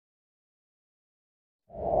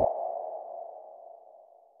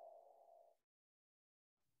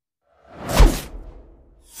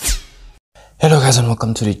Hello guys and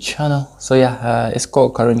welcome to the channel. So yeah,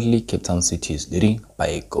 score currently Cape Town City is leading by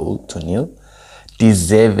a goal to nil,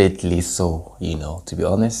 deservedly so. To be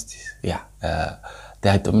honest, yeah, they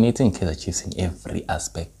are dominating Kaizer Chiefs in every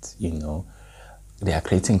aspect. They are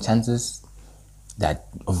creating chances. That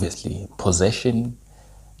obviously possession.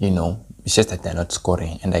 It's just that they're not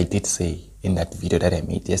scoring. And I did say in that video that I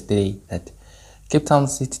made yesterday that Cape Town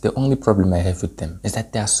City, the only problem I have with them is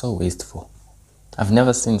that they are so wasteful. I've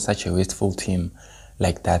never seen such a wasteful team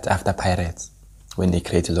like that after Pirates when they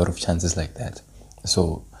create a lot of chances like that.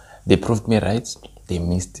 So they proved me right. They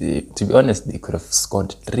missed. To be honest, they could have scored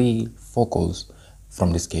 3-4 goals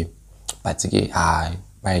from this game. But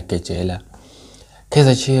by Kejela.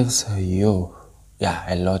 Kaizer Chiefs,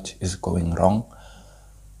 yeah, a lot is going wrong.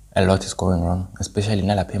 A lot is going wrong, especially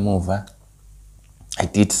Nalaphe Mova. I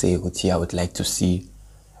did say I would like to see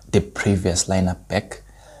the previous lineup back.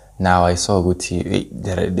 Now I saw Guti,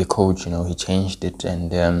 the coach, he changed it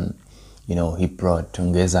and, he brought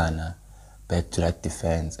Tungezana back to that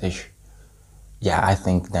defense. Yeah, I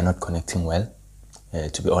think they're not connecting well.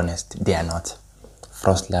 To be honest, they are not.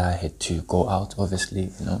 Frostler had to go out,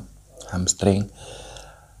 obviously, hamstring.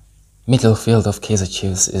 Middle field of Kaizer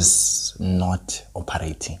Chiefs is not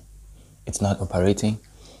operating. It's not operating.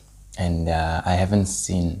 And I haven't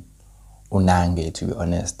seen Unange, to be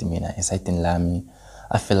honest. Aside in Lami,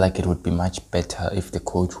 I feel like it would be much better if the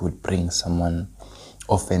coach would bring someone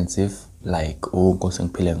offensive like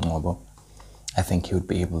Nkosingphile Ngobo. I think he would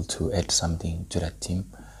be able to add something to that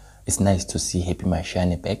team. It's nice to see Happy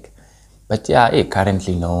Mashane back. But yeah,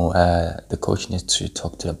 currently, the coach needs to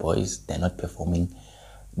talk to the boys. They're not performing.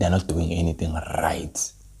 They're not doing anything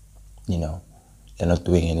right. They're not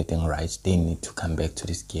doing anything right. They need to come back to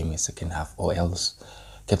this game in the second half, or else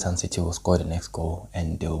Cape Town City will score the next goal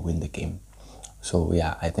and they'll win the game. So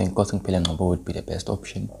yeah, I think Nkosingphile Ngobo would be the best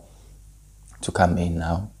option to come in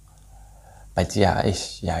now. But yeah,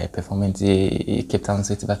 performance Cape Town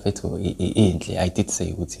City I did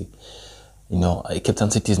say Cape Town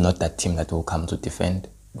City is not that team that will come to defend.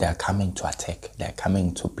 They are coming to attack. They are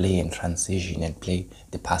coming to play in transition and play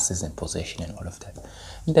the passes and possession and all of that.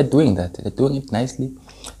 And they're doing that. They're doing it nicely.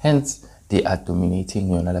 Hence, they are dominating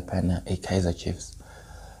Yonalapana, a Kaizer Chiefs.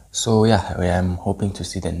 So yeah, I'm hoping to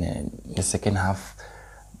see the second half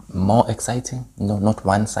more exciting, not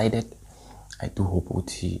one-sided. I do hope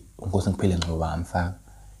Nkosingphile Ngobo,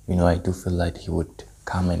 I do feel like he would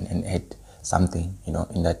come and add something, in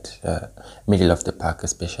that middle of the park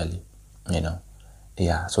especially,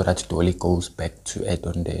 yeah, so that Dolly goes back to add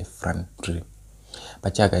on the front three.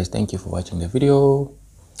 But yeah guys, thank you for watching the video.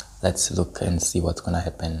 Let's look and see what's gonna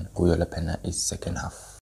happen. Guyolapena is second half.